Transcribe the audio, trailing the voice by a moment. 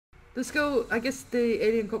Let's go. I guess the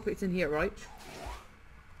alien cockpit's in here, right?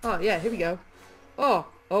 Oh, yeah, here we go. Oh,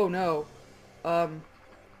 oh no.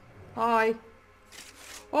 Hi.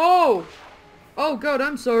 Oh! Oh god,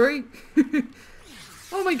 I'm sorry.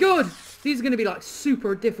 Oh my god! These are gonna be like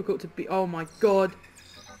super difficult to be. Oh my god.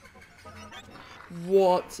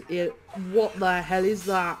 What the hell is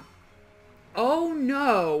that? Oh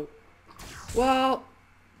no. Well,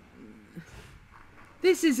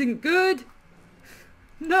 this isn't good.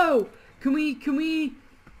 No. Can we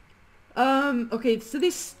okay, so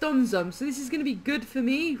this stuns them. So this is gonna be good for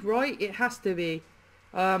me, right? It has to be.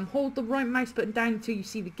 Hold the right mouse button down until you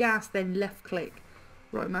see the gas, then left click.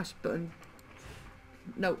 Right mouse button.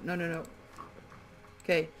 No, no, no, no.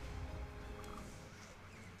 Okay.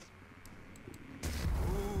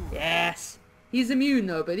 Yes. He's immune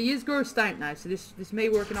though, but he is grossed out now, so this may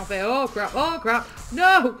work in our favor. Oh crap! Oh crap!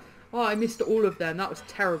 No! Oh, I missed all of them. That was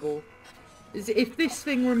terrible. If this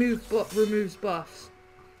thing removes buffs,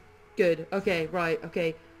 good. Okay, right.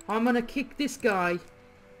 Okay, I'm gonna kick this guy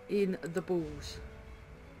in the balls.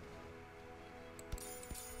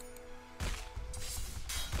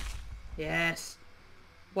 Yes.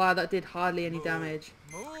 Wow, that did hardly any damage.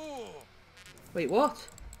 Wait, what?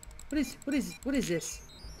 What is this?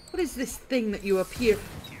 What is this thing that you appear?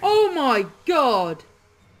 Oh my god!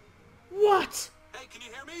 What? Hey, can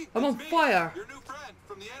you hear me? I'm on fire. Your new friend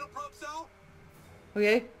from the anal probe cell?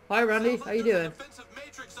 Okay. Hi Randy, how you doing? Defensive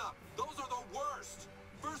matrix up. Those are the worst.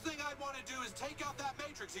 First thing I'd want to do is take out that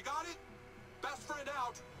matrix. You got it? Best friend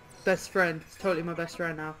out. Best friend. It's totally my best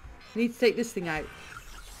friend now. We need to take this thing out.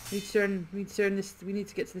 We need to turn this. We need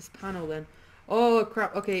to get to this panel then. Oh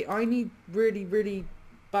crap. Okay, I need really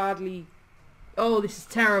badly. Oh, this is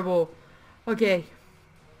terrible. Okay,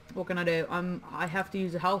 what can I do? I have to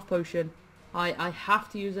use a health potion. I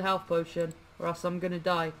have to use a health potion, or else I'm gonna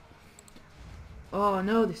die. Oh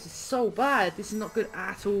no, this is so bad. This is not good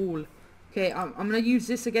at all. Okay, I'm gonna use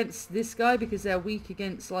this against this guy because they're weak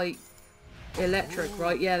against like electric,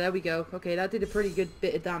 right? Yeah, there we go. Okay, that did a pretty good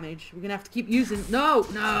bit of damage. We're gonna have to keep using. No,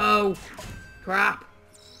 no, crap.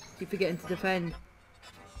 Keep forgetting to defend.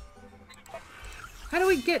 How do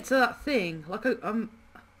we get to that thing? Like,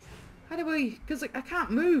 how do we? Because like I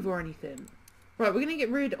can't move or anything. Right, we're gonna get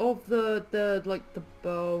rid of the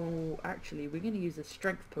bow. Actually, we're gonna use a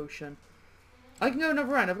strength potion. I can go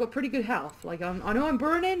another round. I've got pretty good health. Like I know I'm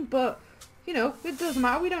burning, but you know it doesn't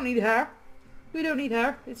matter. We don't need hair. We don't need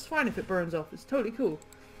hair. It's fine if it burns off. It's totally cool.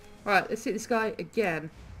 Alright, let's hit this guy again.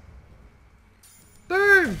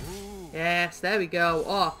 Boom! Yes, there we go.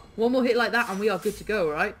 Oh, one more hit like that and we are good to go,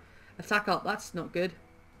 right? Attack up. That's not good.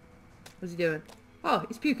 What's he doing? Oh,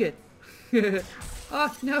 he's puking.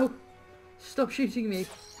 Oh, no. Stop shooting me. He's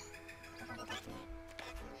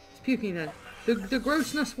puking then. The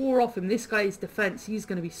grossness wore off him. This guy's defense, he's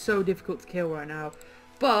going to be so difficult to kill right now.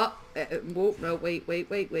 But, whoa, no, wait. We're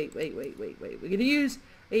going to use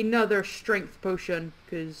another strength potion,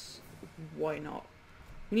 because why not?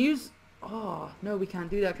 We're going to use, oh, no, we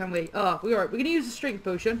can't do that, can we? Oh, we're alright. We're going to use a strength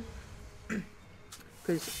potion,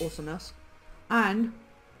 because awesomeness. And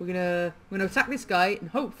we're going to attack this guy,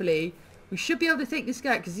 and hopefully we should be able to take this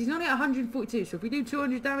guy, because he's only at 142, so if we do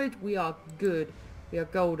 200 damage, we are good. We are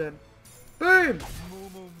golden. Boom!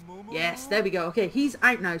 Yes, there we go. Okay, he's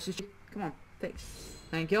out now, so come on, fix.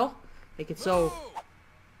 Thank you. Make it so.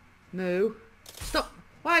 Moo. Stop.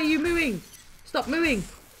 Why are you mooing? Stop mooing.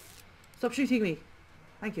 Stop shooting me.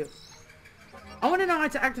 Thank you. I want to know how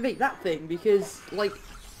to activate that thing because, like,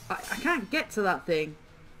 I can't get to that thing.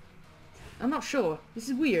 I'm not sure. This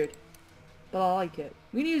is weird. But I like it.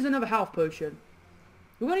 We're going to use another health potion.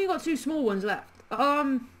 We've only got 2 small ones left.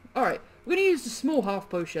 Alright. We're going to use the small health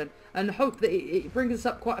potion and hope that it brings us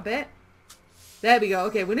up quite a bit. There we go.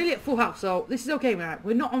 Okay, we're nearly at full health, so this is okay, man.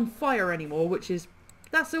 We're not on fire anymore, which is...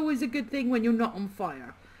 That's always a good thing when you're not on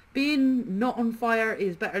fire. Being not on fire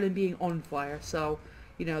is better than being on fire, so,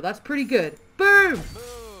 you know, that's pretty good. Boom!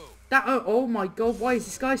 That... Oh my god, why is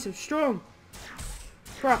this guy so strong?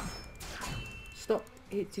 Crap. Stop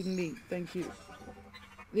hitting me. Thank you.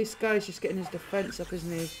 This guy's just getting his defense up,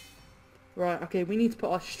 isn't he? Right, okay, we need to put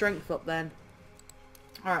our strength up then.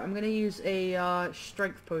 Alright, I'm going to use a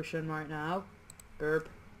strength potion right now. Burp.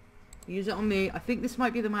 Use it on me. I think this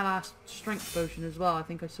might be my last strength potion as well. I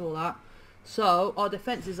think I saw that. So, our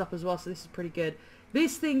defense is up as well, so this is pretty good.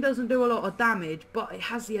 This thing doesn't do a lot of damage, but it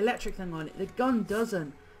has the electric thing on it. The gun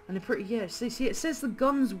doesn't. And they're pretty, yeah, so see, it says the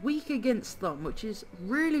gun's weak against them, which is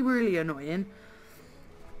really annoying.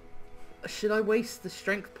 Should I waste the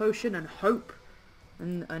strength potion and hope?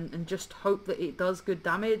 And just hope that it does good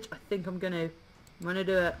damage? I think I'm gonna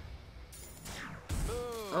do it.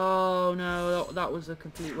 Oh no, that was a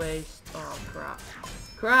complete waste. Oh crap.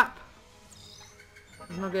 Crap!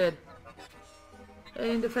 That's not good.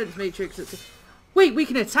 In defense matrix, wait, we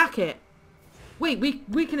can attack it! Wait,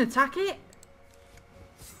 we can attack it?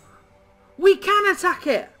 We can attack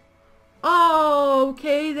it! Oh,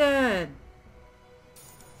 okay then.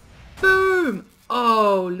 Boom!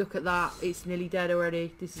 Oh, look at that. It's nearly dead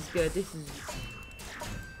already. This is good. This is...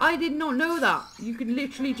 I did not know that. You can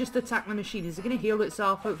literally just attack the machine. Is it going to heal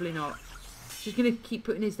itself? Hopefully not. Just going to keep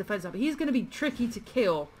putting his defense up. He's going to be tricky to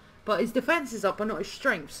kill. But his defense is up but not his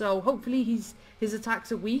strength. So hopefully his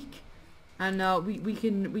attacks are weak. And we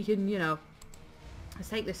can, you know... Let's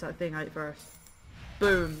take this thing out first.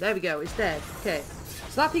 Boom. There we go. It's dead. Okay.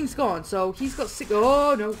 So that thing's gone. So he's got sick.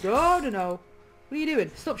 Oh, no. No, no, no. What are you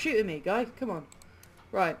doing? Stop shooting me, guy. Come on.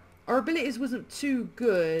 Right. Our abilities wasn't too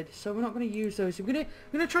good. So we're not going to use those. We're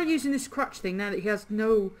gonna try using this crutch thing now that he has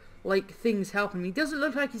no, like, things helping him. He doesn't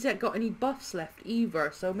look like he's got any buffs left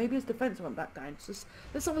either. So maybe his defense went back down. So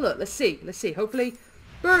let's have a look. Let's see. Let's see. Hopefully.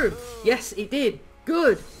 Boom. Yes, it did.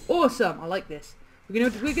 Good. Awesome. I like this. We're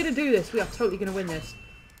gonna do this. We are totally gonna win this.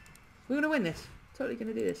 We're gonna win this. Totally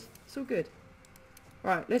gonna do this. So good.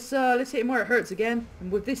 Right, let's hit him where it hurts again.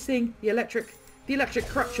 And with this thing, the electric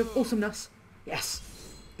crutch of awesomeness. Yes.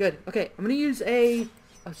 Good. Okay, I'm gonna use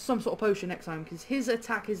some sort of potion next time because his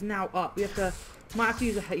attack is now up. We're gonna have to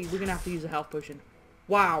use a health potion.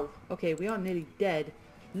 Wow. Okay, we are nearly dead.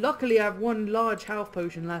 Luckily, I have one large health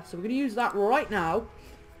potion left, so we're gonna use that right now.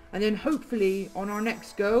 And then hopefully on our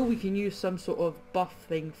next go we can use some sort of buff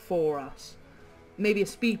thing for us. Maybe a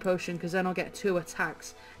speed potion because then I'll get 2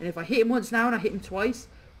 attacks. And if I hit him once now and I hit him twice,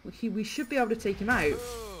 we should be able to take him out.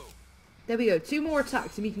 There we go. 2 more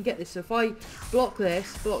attacks and we can get this. So if I block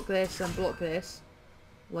this, and block this.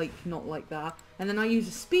 Like, not like that. And then I use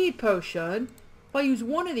a speed potion. If I use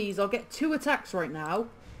one of these, I'll get 2 attacks right now.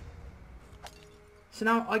 So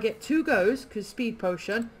now I get 2 goes because speed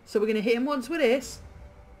potion. So we're going to hit him once with this.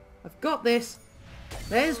 I've got this.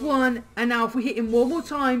 There's 1. And now if we hit him one more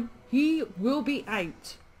time, he will be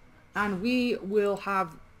out. And we will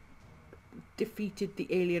have defeated the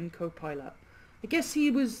alien co-pilot. I guess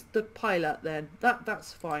he was the pilot then.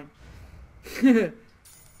 That's fine.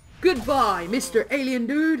 Goodbye, Mr. Alien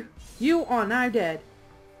Dude. You are now dead.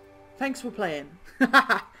 Thanks for playing.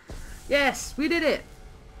 Yes, we did it.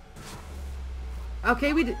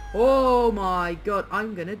 Okay, we did. Oh my god,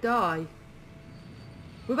 I'm gonna die.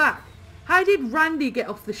 We're back. How did Randy get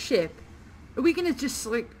off the ship? Are we gonna just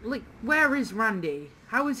like where is Randy?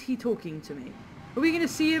 How is he talking to me? Are we gonna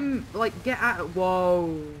see him like get out?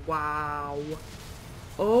 Whoa, wow.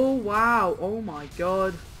 Oh wow, oh my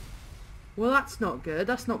god. Well, that's not good.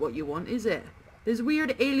 That's not what you want, is it? There's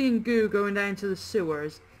weird alien goo going down to the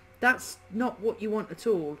sewers. That's not what you want at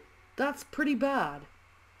all. That's pretty bad.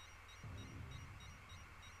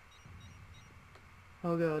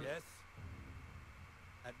 Oh god. Yes.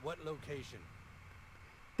 At what location?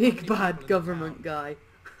 Big bad government guy.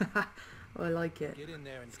 I like it. Get in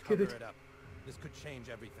there and cover it up. This could change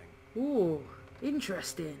everything. Ooh,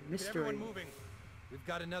 interesting. Get Mystery. everyone moving. We've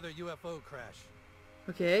got another UFO crash.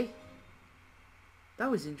 Okay. That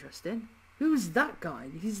was interesting. Who's that guy?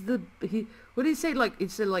 What did he say? Like,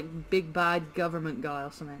 it's a like big bad government guy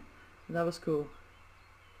or something. That was cool.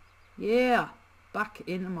 Yeah. Back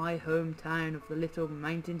in my hometown of the little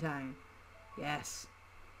mountain town. Yes.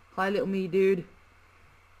 Hi, little me dude.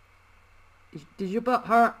 Does your butt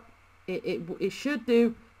hurt? It should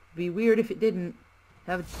do. Be weird if it didn't.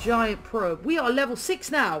 Have a giant probe. We are level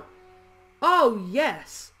 6 now. Oh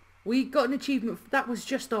yes. We got an achievement. That was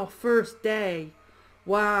just our first day.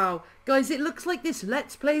 Wow. Guys, it looks like this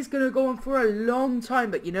Let's Play is going to go on for a long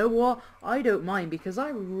time. But you know what? I don't mind because I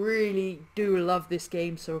really do love this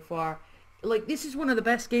game so far. Like, this is one of the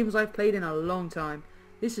best games I've played in a long time.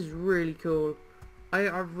 This is really cool. I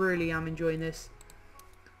really am enjoying this.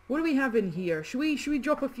 What do we have in here? Should we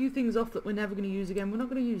drop a few things off that we're never going to use again? We're not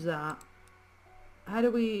going to use that.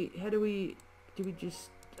 Do we just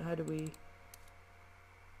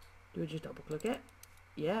double click it?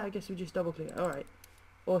 Yeah, I guess we just double click it. Alright.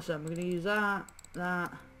 Awesome. We're going to use that.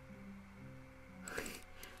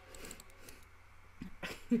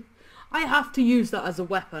 I have to use that as a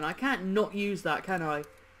weapon. I can't not use that, can I?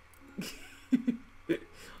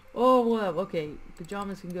 Oh, well, okay.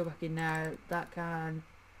 Pajamas can go back in now. That can.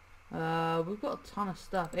 We've got a ton of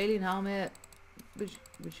stuff. Alien helmet. We're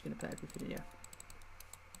just going to put everything in here.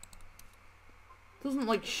 Doesn't,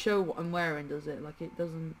 like, show what I'm wearing, does it? Like, it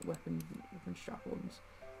doesn't. Weapon strap-ons.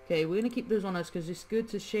 Okay, we're going to keep those on us because it's good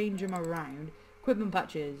to change them around. Equipment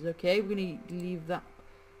patches. Okay, we're going to leave that.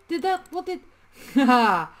 What did...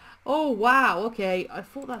 Haha! Oh, wow. Okay. I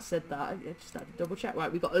thought that said that. I just had to double check.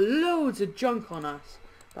 Right, we got loads of junk on us.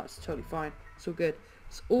 That's totally fine. It's all good.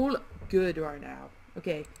 It's all good right now.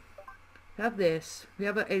 Okay. We have this. We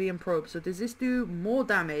have an alien probe. So does this do more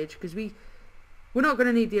damage? Because we're not going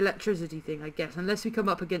to need the electricity thing, I guess, unless we come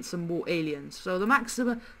up against some more aliens. So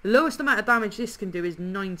the lowest amount of damage this can do is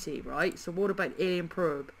 90, right? So what about the alien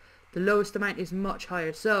probe? The lowest amount is much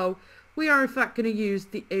higher. So we are in fact going to use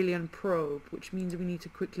the alien probe, which means we need to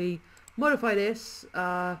quickly modify this.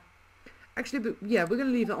 Actually, but yeah, we're going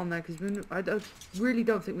to leave it on there because I really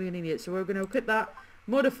don't think we're going to need it. So we're going to equip that,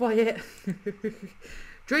 modify it,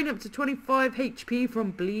 drain up to 25 HP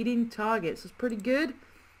from bleeding targets. That's pretty good.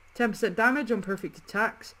 10% damage on perfect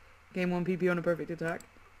attacks. Gain 1 PP on a perfect attack.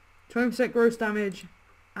 20% gross damage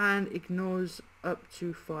and ignores up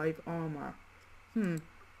to 5 armor.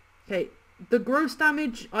 Okay, the gross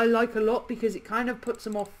damage I like a lot because it kind of puts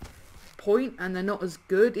them off point and they're not as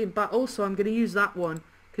good in battle. So I'm going to use that one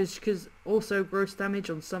because also gross damage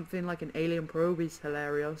on something like an alien probe is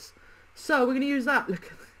hilarious. So we're going to use that.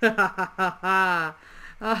 Look,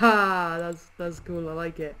 that's cool. I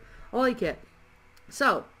like it. I like it.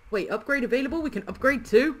 So. Wait, upgrade available? We can upgrade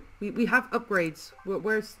too? We have upgrades.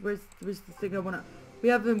 Where's the thing I wanna... We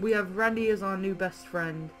have them. We have Randy as our new best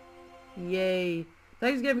friend. Yay.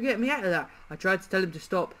 Thanks for getting me out of that. I tried to tell him to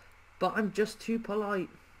stop, but I'm just too polite.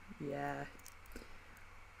 Yeah.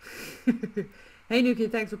 Hey new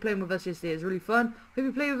kid, thanks for playing with us yesterday. It's really fun. Hope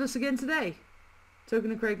you play with us again today.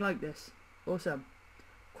 Token and Craig like this. Awesome.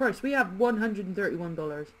 Christ, we have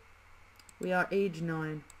 $131. We are age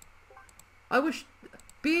 9. I wish...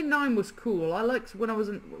 Being 9 was cool. I liked when I was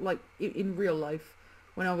in real life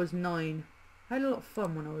when I was 9. I had a lot of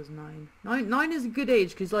fun when I was 9. 9 is a good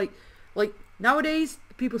age because like nowadays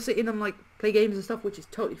people sit in and like play games and stuff, which is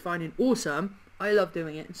totally fine and awesome. I love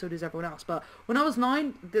doing it and so does everyone else. But when I was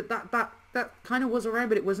 9, that kind of was around,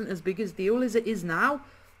 but it wasn't as big a deal as it is now.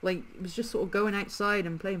 Like it was just sort of going outside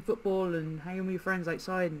and playing football and hanging with your friends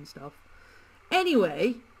outside and stuff.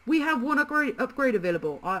 Anyway, we have one upgrade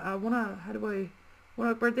available. I wanna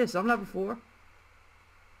upgrade this. I'm level 4.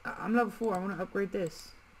 I'm level 4. I want to upgrade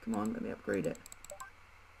this. Come on, let me upgrade it.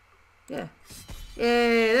 Yeah.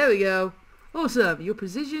 Yeah, there we go. Awesome. Your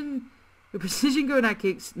precision grenade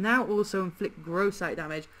kicks now also inflict gross out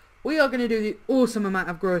damage. We are going to do the awesome amount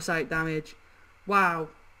of gross out damage. Wow.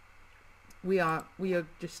 We are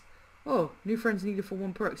just... Oh, new friends needed for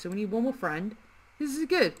 1 perk. So we need 1 more friend. This is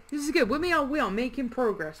good. This is good. We are making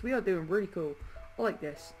progress. We are doing really cool. I like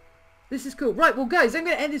this. This is cool. Right, well guys, I'm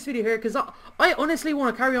going to end this video here because I honestly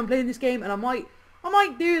want to carry on playing this game and I might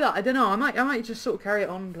do that. I don't know. I might just sort of carry it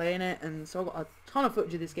on playing it, and so I've got a ton of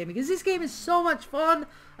footage of this game because this game is so much fun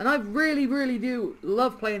and I really do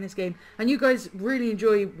love playing this game, and you guys really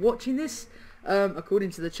enjoy watching this. According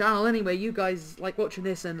to the channel anyway, you guys like watching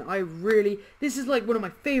this, and this is like one of my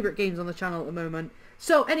favourite games on the channel at the moment.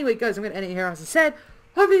 So anyway guys, I'm going to end it here as I said.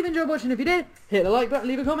 Hopefully you've enjoyed watching. If you did, hit the like button,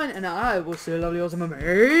 leave a comment, and I will see you lovely, awesome,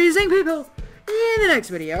 amazing people in the next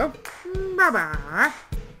video. Bye bye.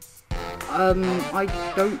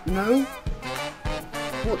 I don't know.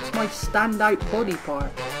 What's my standout body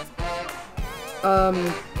part?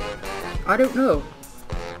 I don't know.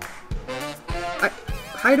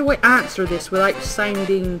 How do I answer this without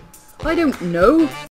sounding... I don't know.